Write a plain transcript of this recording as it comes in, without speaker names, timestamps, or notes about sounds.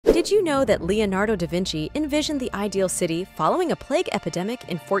Did you know that Leonardo da Vinci envisioned the ideal city following a plague epidemic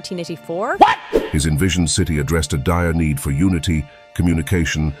in 1484? His envisioned city addressed a dire need for unity,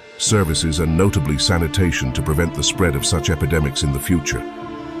 communication, services, and notably sanitation to prevent the spread of such epidemics in the future.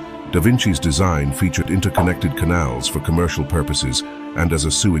 Da Vinci's design featured interconnected canals for commercial purposes and as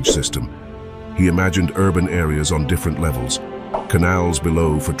a sewage system. He imagined urban areas on different levels, canals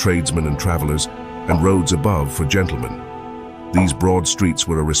below for tradesmen and travelers, and roads above for gentlemen. These broad streets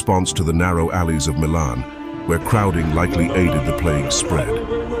were a response to the narrow alleys of Milan, where crowding likely aided the plague's spread.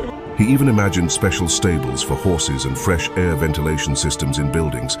 He even imagined special stables for horses and fresh air ventilation systems in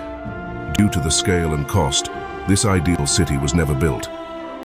buildings. Due to the scale and cost, this ideal city was never built.